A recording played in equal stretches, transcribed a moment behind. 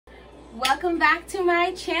Welcome back to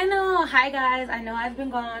my channel. Hi guys, I know I've been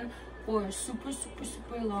gone for a super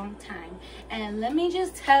long time, and let me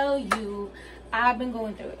just tell you, I've been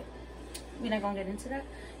going through it. We're not gonna get into that.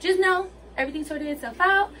 Just know everything's sorting itself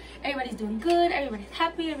out. Everybody's doing good, everybody's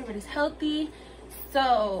happy, everybody's healthy.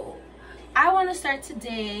 So I want to start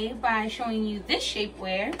today by showing you this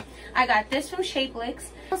shapewear. I got this from Shapelix.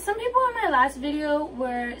 Some people in my last video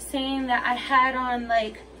were saying that I had on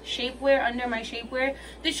like shapewear under my shapewear.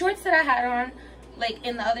 The shorts that I had on like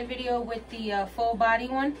in the other video with the full body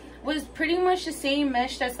one was pretty much the same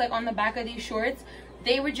mesh that's like on the back of these shorts.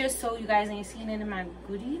 They were just so you guys ain't seen it in my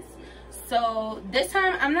goodies. So this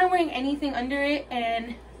time I'm not wearing anything under it,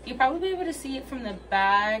 and you'll probably be able to see it from the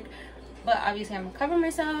back, but obviously I'm gonna cover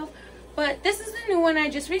myself. But this is the new one I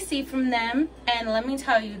just received from them, and let me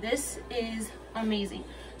tell you, this is amazing.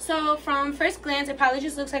 So from first glance it probably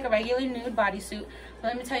just looks like a regular nude bodysuit, but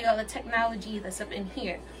let me tell you all the technology that's up in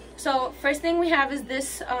here. So first thing we have is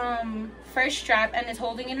this first strap, and it's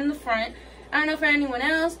holding it in the front. I don't know for anyone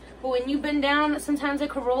else, but when you bend down, sometimes it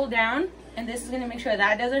could roll down, and this is going to make sure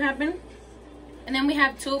that doesn't happen. And then we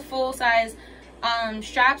have two full-size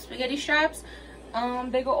straps, spaghetti straps.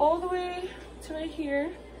 They go all the way to right here,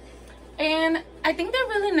 and I think they're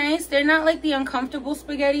really nice. They're not like the uncomfortable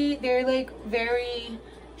spaghetti. They're like very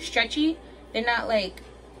stretchy. They're not like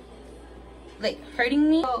hurting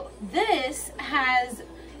me. So this has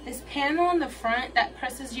this panel on the front that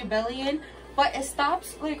presses your belly in, but it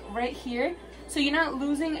stops like right here, so you're not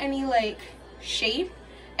losing any like shape,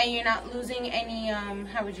 and you're not losing any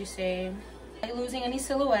how would you say, like losing any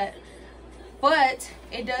silhouette, but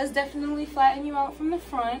it does definitely flatten you out from the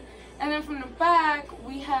front. And then from the back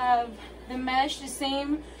we have the mesh, the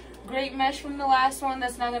same great mesh from the last one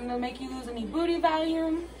that's not going to make you lose any booty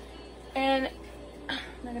volume. And I'm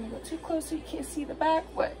not going to go too close so you can't see the back,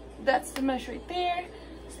 but that's the mesh right there.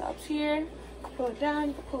 Stops here. You can pull it down,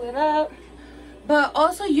 you can pull it up. But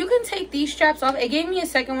also you can take these straps off. It gave me a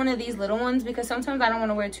second one of these little ones because sometimes I don't want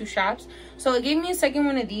to wear two straps. So it gave me a second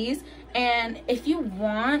one of these, and if you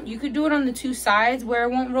want, you could do it on the two sides where it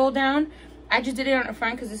won't roll down. I just did it on the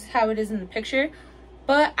front because this is how it is in the picture.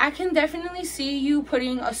 But I can definitely see you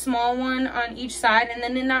putting a small one on each side and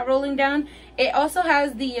then it not rolling down. It also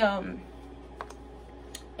has the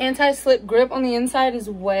anti-slip grip on the inside as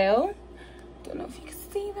well. Don't know if you can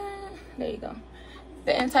see that. There you go.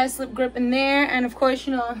 The anti-slip grip in there. And of course,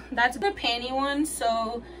 you know, that's the panty one.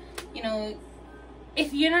 So, you know,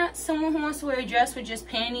 if you're not someone who wants to wear a dress with just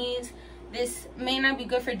panties, this may not be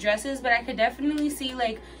good for dresses. But I could definitely see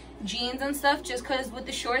like jeans and stuff, just because with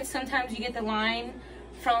the shorts sometimes you get the line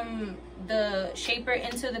from the shaper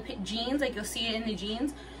into the jeans, like you'll see it in the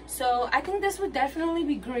jeans. So I think this would definitely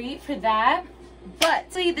be great for that.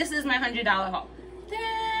 But see, this is my $100 haul.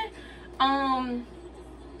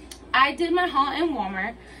 I did my haul in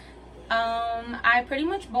Walmart. I pretty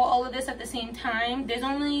much bought all of this at the same time. There's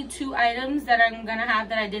only 2 items that I'm gonna have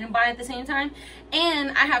that I didn't buy at the same time,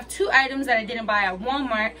 and I have 2 items that I didn't buy at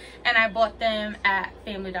Walmart and I bought them at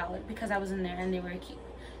Family Dollar because I was in there and they were cute.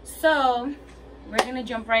 So we're gonna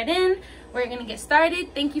jump right in. We're gonna get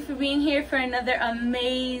started. Thank you for being here for another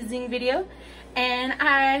amazing video, and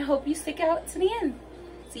I hope you stick out to the end.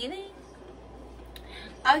 See you then.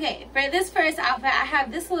 Okay, for this first outfit I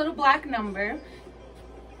have this little black number.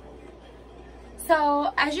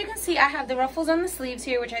 So as you can see, I have the ruffles on the sleeves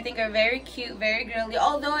here, which I think are very cute, very girly.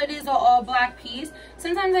 Although it is an all black piece,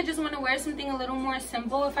 sometimes I just want to wear something a little more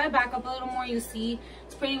simple. If I back up a little more, you see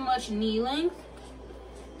it's pretty much knee length.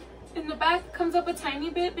 In the back comes up a tiny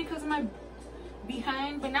bit because of my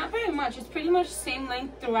behind, but not very much. It's pretty much the same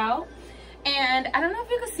length throughout. And I don't know if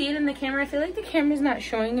you can see it in the camera. I feel like the camera's not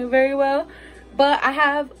showing it very well, but I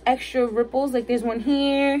have extra ripples. Like there's one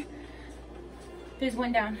here, there's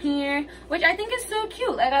one down here, which I think is so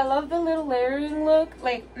cute. Like I love the little layering look,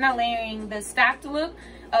 like not layering, the stacked look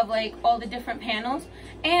of like all the different panels.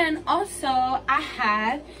 And also I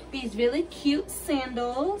had these really cute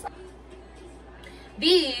sandals.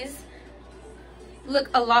 These look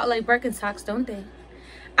a lot like Birkenstocks, don't they?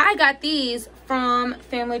 I got these from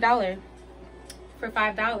Family Dollar for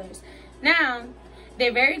 $5. Now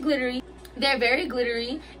they're very glittery. They're very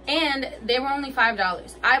glittery, and they were only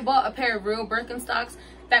 $5. I bought a pair of real Birkenstocks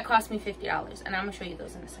that cost me $50, and I'm gonna show you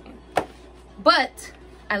those in a second. But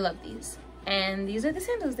I love these, and these are the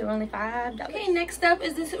sandals. They were only $5. Okay, next up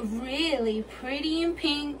is this really pretty and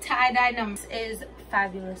pink tie-dye number. This is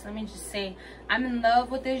fabulous. Let me just say, I'm in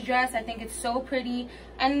love with this dress. I think it's so pretty,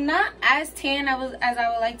 and not as tan as I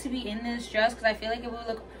would like to be in this dress, because I feel like it would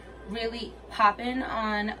look really popping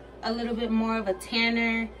on a little bit more of a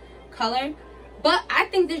tanner color. But I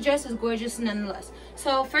think this dress is gorgeous nonetheless.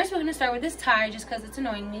 So first we're gonna start with this tie just because it's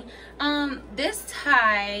annoying me. This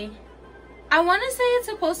tie, I want to say it's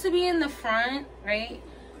supposed to be in the front, right?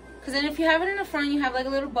 Because then if you have it in the front, you have like a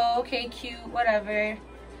little bow. Okay, cute, whatever.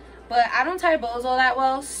 But I don't tie bows all that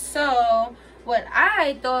well, so what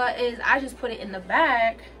I thought is I just put it in the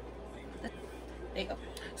back. There you go.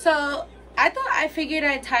 So I figured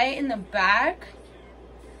I'd tie it in the back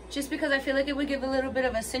just because I feel like it would give a little bit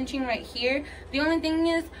of a cinching right here. The only thing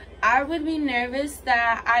is I would be nervous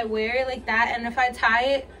that I wear it like that, and if I tie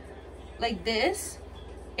it like this,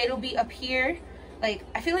 it'll be up here. Like,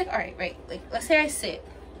 I feel like, all right, like let's say I sit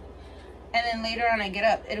and then later on I get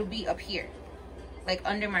up, it'll be up here, like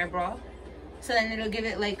under my bra. So then it'll give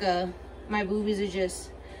it like a, my boobies are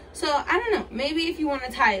just, so I don't know, maybe if you want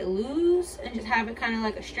to tie it loose and just have it kind of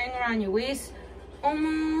like a string around your waist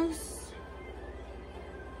almost,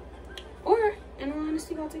 or in all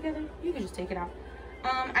honesty altogether, you can just take it out.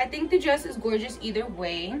 I think the dress is gorgeous either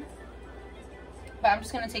way, but I'm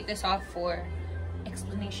just gonna take this off for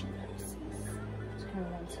explanation purposes. Just give me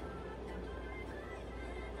 1 second.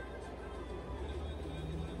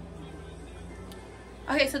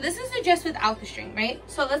 Okay, so this is the dress without the string, right?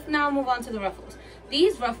 So let's now move on to the ruffles.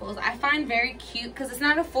 These ruffles I find very cute because it's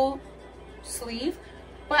not a full sleeve,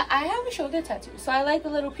 but I have a shoulder tattoo, so I like the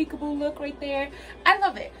little peekaboo look right there. I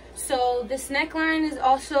love it. So this neckline is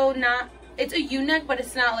also not, it's a U-neck, but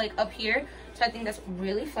it's not like up here. So I think that's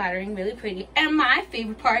really flattering, really pretty. And my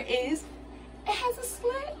favorite part is it has a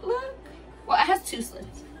slit, look. Well, it has 2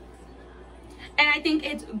 slits. And I think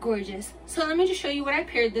it's gorgeous. So let me just show you what I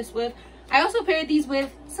paired this with. I also paired these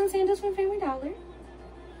with some sandals from Family Dollar.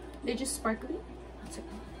 They're just sparkly.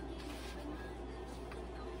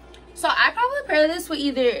 So I probably pair this with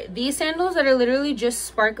either these sandals that are literally just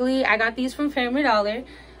sparkly. I got these from Family Dollar.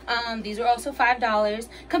 These were also $5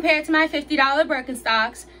 compared to my $50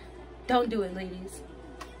 Birkenstocks. Don't do it, ladies.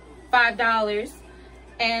 $5.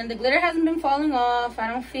 And the glitter hasn't been falling off. I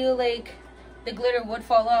don't feel like the glitter would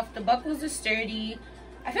fall off. The buckles are sturdy.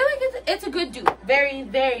 I feel like it's a good dupe. Very,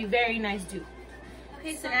 very, very nice dupe.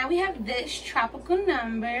 Okay, so now we have this tropical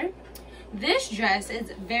number. This dress is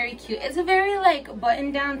very cute. It's a very like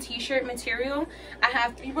button down t-shirt material. I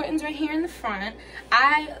have 3 buttons right here in the front.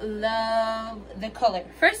 I love the color.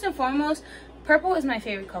 First and foremost, purple is my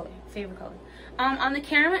favorite color. On the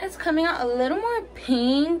camera it's coming out a little more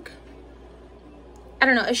pink. I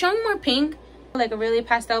don't know, it's showing more pink, like a really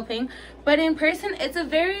pastel pink, but in person it's a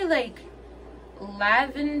very like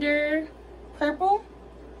lavender purple,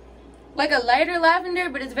 like a lighter lavender,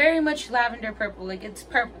 but it's very much lavender purple. Like, it's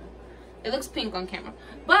purple. It looks pink on camera,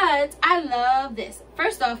 but I love this.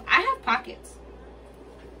 First off, I have pockets,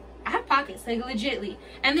 like legitly,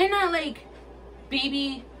 and they're not like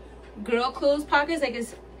baby girl clothes pockets. Like,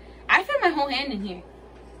 I fit my whole hand in here.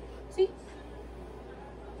 See,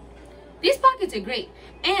 these pockets are great,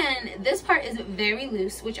 and this part is very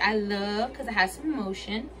loose, which I love because it has some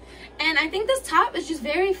motion. And I think this top is just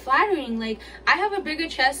very flattering. Like, I have a bigger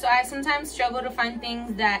chest, so I sometimes struggle to find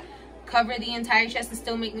things that cover the entire chest and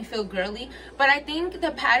still make me feel girly. But I think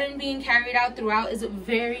the pattern being carried out throughout is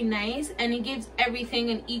very nice, and it gives everything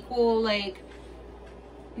an equal, like,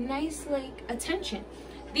 nice, like, attention.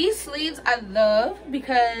 These sleeves I love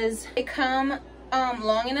because they come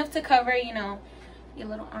long enough to cover, you know, your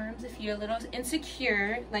little arms if you're a little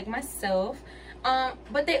insecure like myself.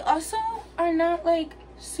 But they also are not like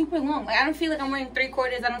super long. Like, I don't feel like I'm wearing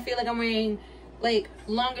 3/4. I don't feel like I'm wearing like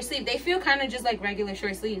longer sleeve. They feel kind of just like regular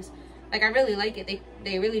short sleeves. Like, I really like it.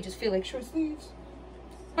 They really just feel like short sleeves,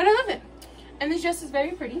 but I love it. And this dress is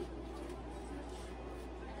very pretty.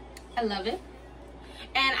 I love it.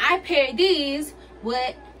 And I paired these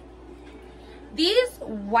with these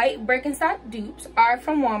white Birkenstock dupes. Are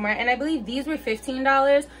from Walmart, and I believe these were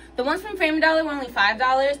 $15. The ones from Family Dollar were only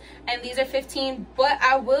 $5, and these are $15. But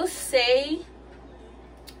I will say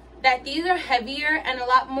that these are heavier and a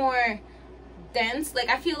lot more dense. Like,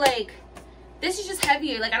 I feel like this is just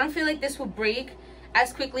heavier. Like, I don't feel like this will break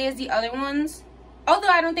as quickly as the other ones. Although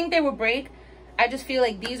I don't think they will break, I just feel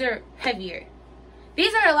like these are heavier.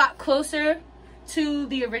 These are a lot closer to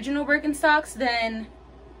the original Birkenstocks than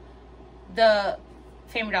the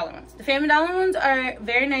Family Dollar ones. The Family Dollar ones are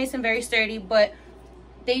very nice and very sturdy, but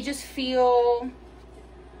they just feel,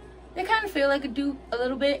 they kind of feel like a dupe a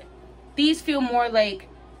little bit. These feel more like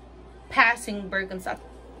passing Birkenstock.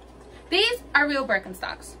 These are real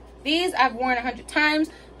Birkenstocks. These I've worn 100 times.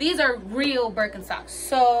 These are real Birkenstocks.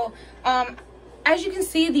 So as you can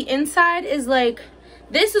see, the inside is like,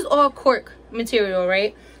 this is all cork material,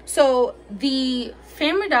 right? So the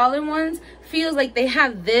Family Dollar ones feels like they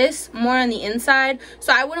have this more on the inside.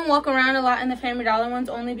 So I wouldn't walk around a lot in the Family Dollar ones,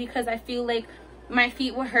 only because I feel like my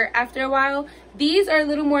feet would hurt after a while. These are a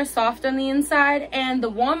little more soft on the inside, and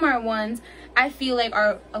the Walmart ones I feel like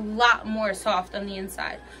are a lot more soft on the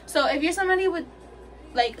inside. So if you're somebody with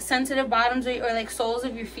like sensitive bottoms or like soles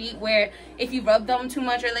of your feet where if you rub them too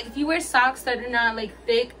much, or like if you wear socks that are not like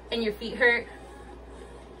thick and your feet hurt,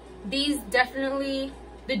 these definitely,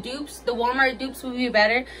 the dupes, the Walmart dupes will be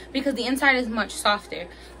better because the inside is much softer.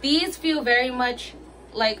 These feel very much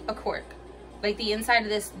like a cork. Like the inside of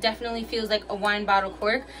this definitely feels like a wine bottle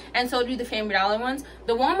cork, and so do the Family Dollar ones.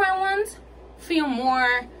 The Walmart ones feel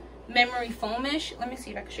more memory foamish. Let me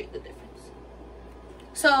see if I can show you the difference.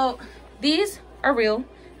 So these are real,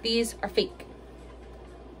 these are fake.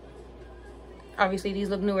 Obviously these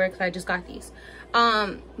look newer because I just got these.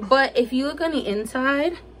 But if you look on the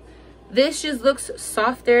inside, this just looks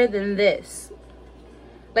softer than this.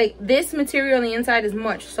 Like this material on the inside is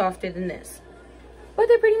much softer than this. But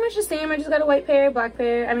they're pretty much the same. I just got a white pair, black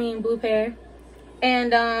pair, I mean blue pair.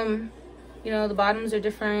 And you know, the bottoms are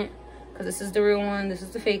different because this is the real one, this is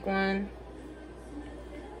the fake one.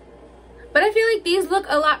 But I feel like these look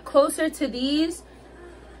a lot closer to these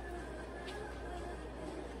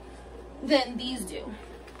than these do.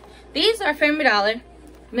 These are Family Dollar,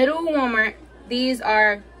 middle of Walmart. These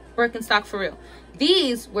are Birkenstock for real.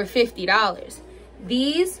 These were $50.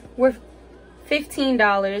 These were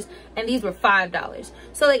 $15, and these were $5.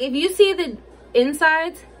 So like if you see the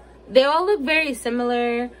insides, they all look very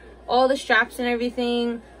similar. All the straps and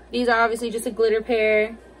everything. These are obviously just a glitter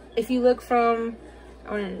pair. If you look from,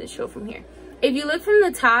 I wanted to show from here. If you look from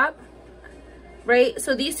the top, right?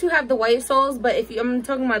 So these two have the white soles, but if you, I'm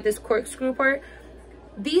talking about this corkscrew part,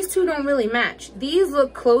 these two don't really match. These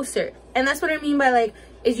look closer, and that's what I mean by like,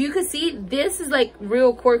 as you can see, this is like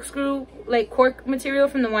real corkscrew, like cork material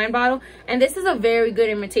from the wine bottle, and this is a very good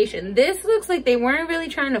imitation. This looks like they weren't really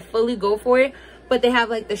trying to fully go for it, but they have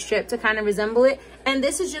like the strip to kind of resemble it, and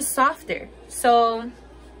this is just softer. So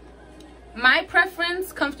my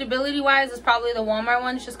preference, comfortability wise, is probably the Walmart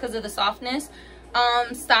ones just because of the softness.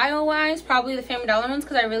 Style wise, probably the Family Dollar ones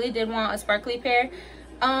because I really did want a sparkly pair.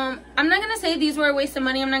 I'm not gonna say these were a waste of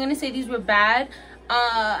money. I'm not gonna say these were bad.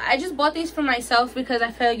 I just bought these for myself because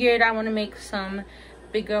I figured I want to make some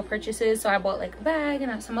big girl purchases. So I bought like a bag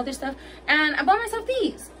and some other stuff, and I bought myself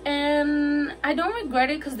these, and I don't regret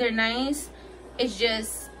it because they're nice. It's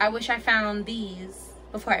just I wish I found these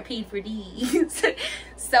before I paid for these.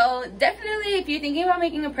 So definitely, if you're thinking about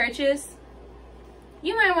making a purchase,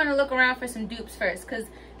 you might want to look around for some dupes first, because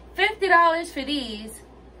 $50 for these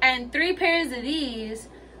and 3 pairs of these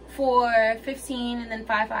for $15, and then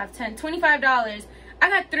 5, 10, $25. I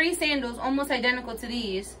got 3 sandals almost identical to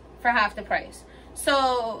these for half the price.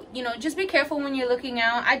 So, you know, just be careful when you're looking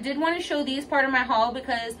out. I did want to show these part of my haul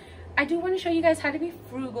because I do want to show you guys how to be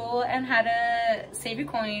frugal and how to save your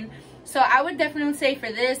coin. So I would definitely say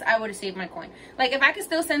for this, I would have saved my coin. Like if I could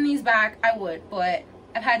still send these back, I would, but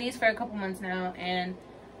I've had these for a couple months now and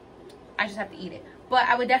I just have to eat it. But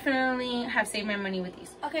I would definitely have saved my money with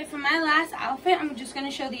these. Okay, for my last outfit, I'm just going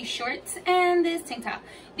to show these shorts and this tank top.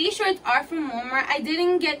 These shorts are from Walmart. I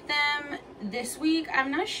didn't get them this week. I'm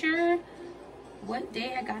not sure what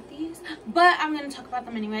day I got these, but I'm going to talk about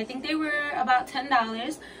them anyway. I think they were about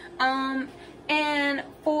 $10. And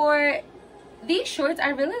for these shorts, I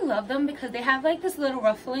really love them because they have like this little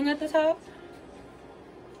ruffling at the top.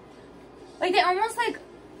 Like they almost like,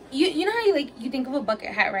 you know how you think of a bucket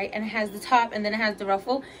hat, right? And it has the top and then it has the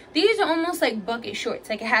ruffle. These are almost like bucket shorts.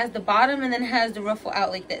 Like it has the bottom and then it has the ruffle out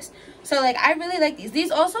like this. So like I really like these.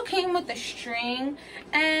 These also came with the string,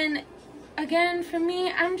 and again, for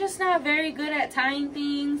me, I'm just not very good at tying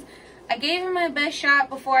things. I gave it my best shot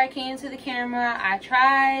before I came to the camera. I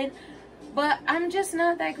tried, but I'm just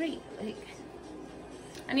not that great. Like,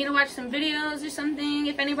 I need to watch some videos or something.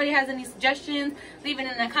 If anybody has any suggestions, leave it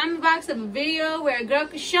in the comment box of a video where a girl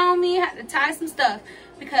can show me how to tie some stuff,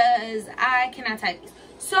 because I cannot tie these.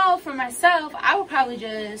 So for myself, I would probably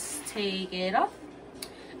just take it off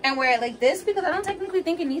and wear it like this because I don't technically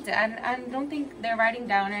think it needs it. I don't think they're riding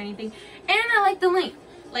down or anything. And I like the length.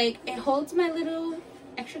 Like it holds my little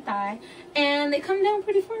extra thigh and they come down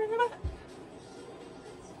pretty far in the back.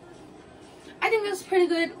 I think that's pretty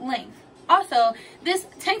good length. Also, this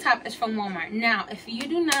tank top is from Walmart. Now, if you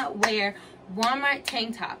do not wear Walmart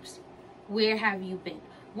tank tops, where have you been?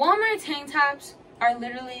 Walmart tank tops are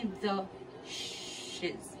literally the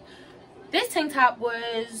shiz. This tank top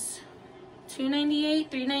was $2.98,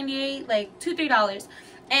 $3.98, like $2-3,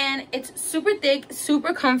 and it's super thick,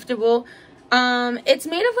 super comfortable. It's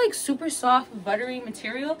made of like super soft, buttery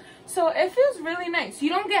material, so it feels really nice. You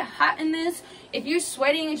don't get hot in this. If you're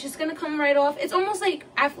sweating, it's just gonna come right off. It's almost like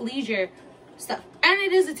athleisure stuff, and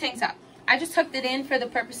it is a tank top. I just tucked it in for the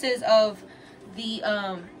purposes of the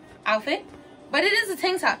outfit. But it is a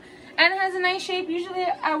tank top. And it has a nice shape. Usually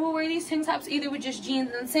I will wear these tank tops either with just jeans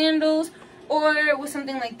and sandals or with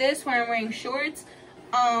something like this where I'm wearing shorts.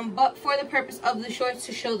 But for the purpose of the shorts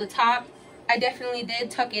to show the top, I definitely did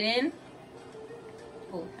tuck it in.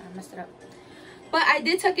 Oh, I messed it up. But I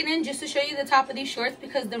did tuck it in just to show you the top of these shorts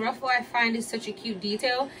because the ruffle I find is such a cute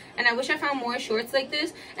detail. And I wish I found more shorts like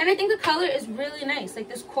this. And I think the color is really nice. Like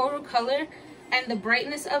this coral color and the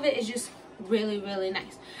brightness of it is just really, really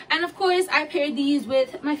nice. And of course, I paired these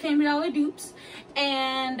with my Family Dollar dupes.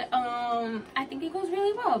 And I think it goes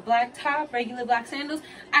really well. Black top, regular black sandals.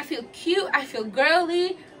 I feel cute. I feel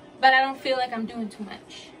girly. But I don't feel like I'm doing too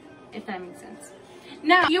much, if that makes sense.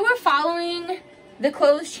 Now, if you were following the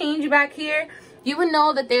clothes change back here, you would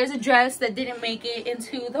know that there's a dress that didn't make it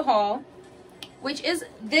into the haul, which is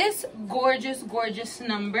this gorgeous, gorgeous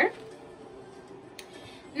number.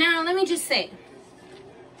 Now, let me just say,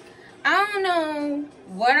 I don't know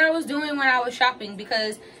what I was doing when I was shopping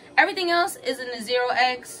because everything else is in the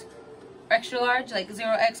 0X extra large, like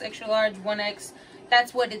 0X extra large, 1X.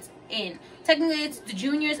 That's what it's in. Technically, it's the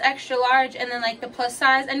juniors extra large, and then like the plus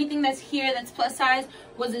size. Anything that's here that's plus size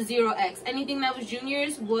was a 0X. Anything that was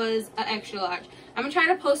juniors was an extra large. I'm gonna try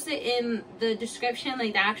to post it in the description,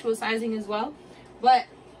 like the actual sizing as well. But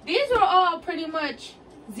these are all pretty much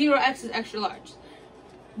 0X's extra large.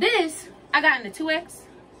 This I got in the 2X,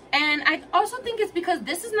 and I also think it's because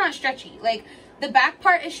this is not stretchy. Like the back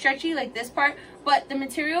part is stretchy, like this part, but the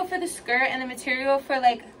material for the skirt and the material for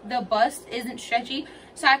like the bust isn't stretchy.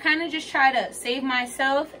 So I kind of just try to save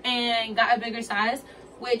myself and got a bigger size,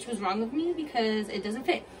 which was wrong of me because it doesn't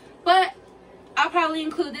fit. But I'll probably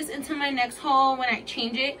include this into my next haul when I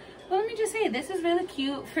change it. But let me just say, this is really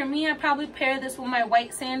cute. For me, I probably pair this with my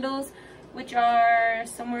white sandals, which are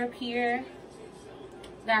somewhere up here.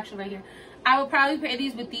 They're actually right here. I would probably pair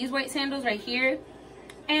these with these white sandals right here.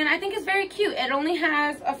 And I think it's very cute. It only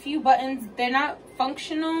has a few buttons. They're not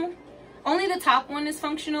functional. Only the top one is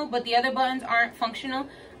functional, but the other buttons aren't functional.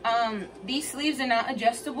 These sleeves are not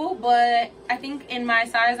adjustable, but I think in my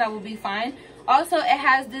size I will be fine. Also, it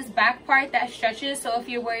has this back part that stretches, so if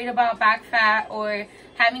you're worried about back fat or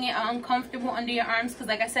having it uncomfortable under your arms, because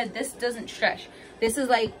like I said, this doesn't stretch. This is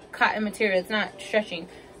like cotton material. It's not stretching.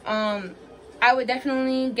 I would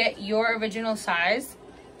definitely get your original size.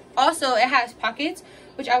 Also, it has pockets,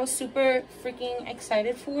 which I was super freaking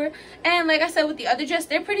excited for. And like I said with the other dress,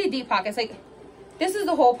 they're pretty deep pockets. Like, this is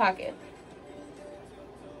the whole pocket.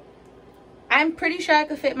 I'm pretty sure I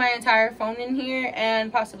could fit my entire phone in here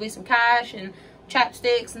and possibly some cash and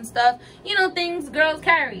chapsticks and stuff. You know, things girls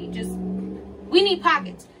carry. Just, we need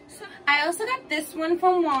pockets. So I also got this one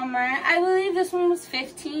from Walmart. I believe this one was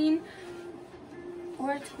 $15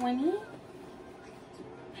 or $20.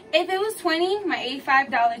 If it was $20, my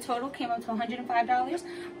 $85 total came up to $105.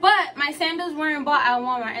 But my sandals weren't bought at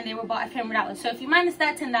Walmart and they were bought at Family Dollar. So if you minus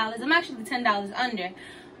that $10, I'm actually $10 under.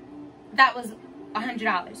 That was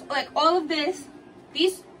 $100. Like all of this,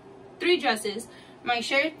 these three dresses, my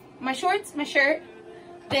shirt, my shorts, my shirt,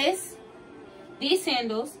 this, these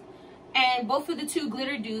sandals, and both of the two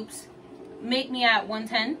glitter dupes make me at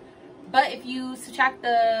 110. But if you subtract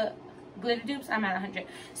the glitter dupes, I'm at 100.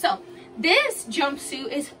 So this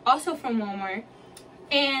jumpsuit is also from Walmart,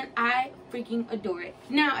 and I freaking adore it.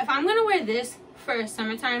 Now, if I'm gonna wear this for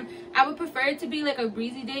summertime, I would prefer it to be like a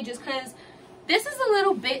breezy day, just because this is a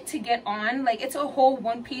little bit to get on. Like, it's a whole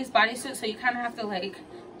one-piece bodysuit, so you kind of have to, like,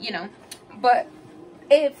 you know. But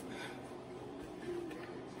if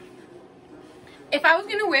I was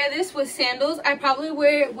gonna wear this with sandals, I'd probably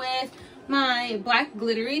wear it with my black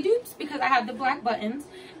glittery dupes because I have the black buttons,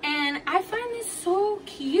 and I find this so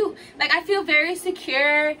cute. Like, I feel very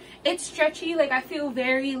secure. It's stretchy. Like, I feel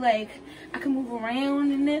very like I can move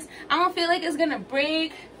around in this. I don't feel like it's gonna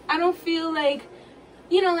break. I don't feel like,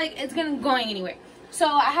 you know, like it's gonna going anywhere. So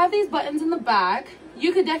I have these buttons in the back.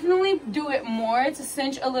 You could definitely do it more to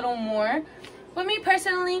cinch a little more, but me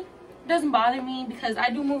personally, it doesn't bother me because I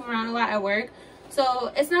do move around a lot at work,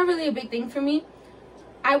 so it's not really a big thing for me.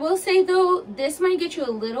 I will say though, this might get you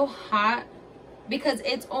a little hot because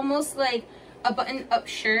it's almost like a button-up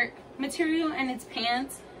shirt material and it's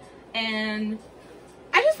pants, and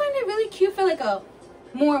I just find it really cute for like a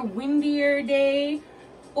more windier day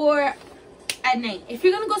or at night. If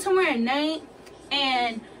you're gonna go somewhere at night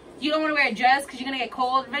and you don't want to wear a dress because you're gonna get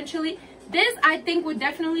cold eventually, this I think would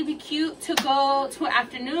definitely be cute to go to an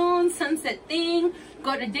afternoon sunset thing,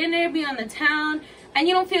 go to dinner, be on the town, and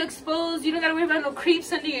you don't feel exposed. You don't gotta worry about no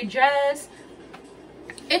creeps under your dress.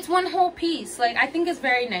 It's one whole piece. Like, I think it's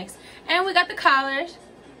very nice. And we got the collars,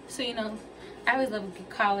 so you know I always love a good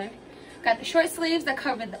collar. Got the short sleeves that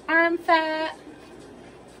cover the arm fat.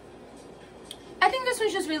 I think this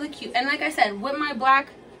one's just really cute. And like I said, with my black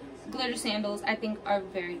glitter sandals, I think are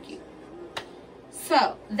very cute.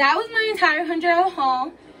 So that was my entire $100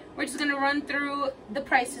 haul. We're just gonna run through the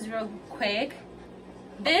prices real quick.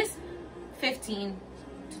 This, $15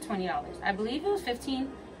 to $20. I believe it was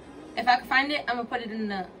 15. If I can find it, I'm gonna put it in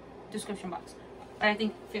the description box. But I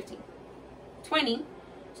think 15. 20.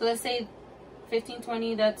 So let's say 15,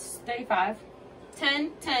 20, that's 35.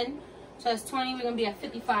 10, 10. So that's 20. We're gonna be at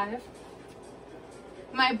 55.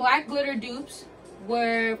 My black glitter dupes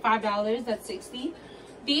were $5. That's 60.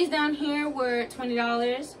 These down here were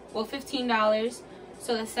 $20. Well, $15.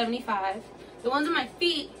 So that's 75. The ones on my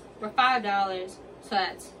feet were $5. So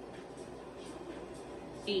that's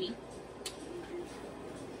 80.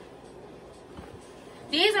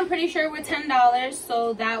 These I'm pretty sure were $10.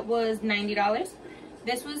 So that was $90.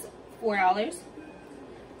 This was $4.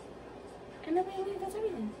 And I believe that's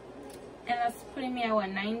everything. And that's putting me at what,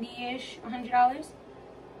 90-ish, $100.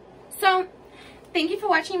 So thank you for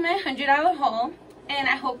watching my $100 haul, and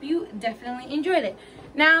I hope you definitely enjoyed it.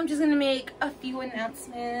 Now I'm just gonna make a few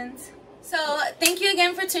announcements. So thank you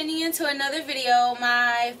again for tuning in to another video.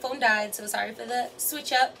 My phone died, so sorry for the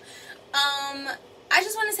switch up. I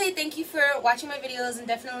just want to say thank you for watching my videos and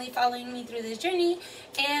definitely following me through this journey,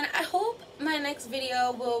 and I hope my next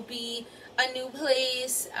video will be a new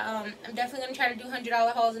place. I'm definitely going to try to do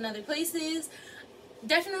 $100 hauls in other places.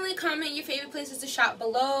 Definitely comment your favorite places to shop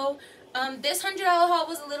below. This $100 haul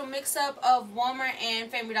was a little mix up of Walmart and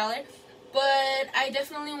Family Dollar, but I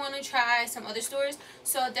definitely want to try some other stores,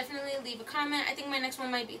 so definitely leave a comment. I think my next one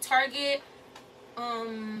might be Target.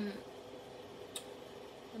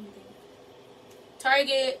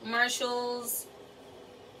 Target, Marshalls,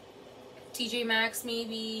 TJ Maxx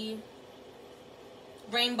maybe,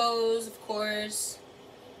 Rainbows of course,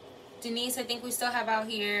 Denise I think we still have out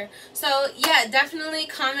here. So yeah, definitely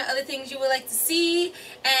comment other things you would like to see,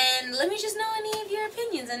 and let me just know any of your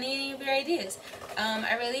opinions and any of your ideas.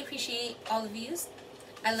 I really appreciate all of yous.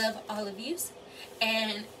 I love all of yous,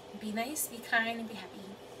 and be nice, be kind, and be happy.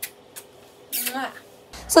 Mwah.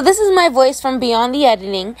 So this is my voice from Beyond the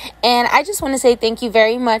Editing, and I just want to say thank you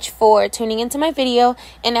very much for tuning into my video,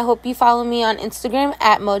 and I hope you follow me on Instagram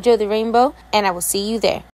at Mojo the Rainbow, and I will see you there.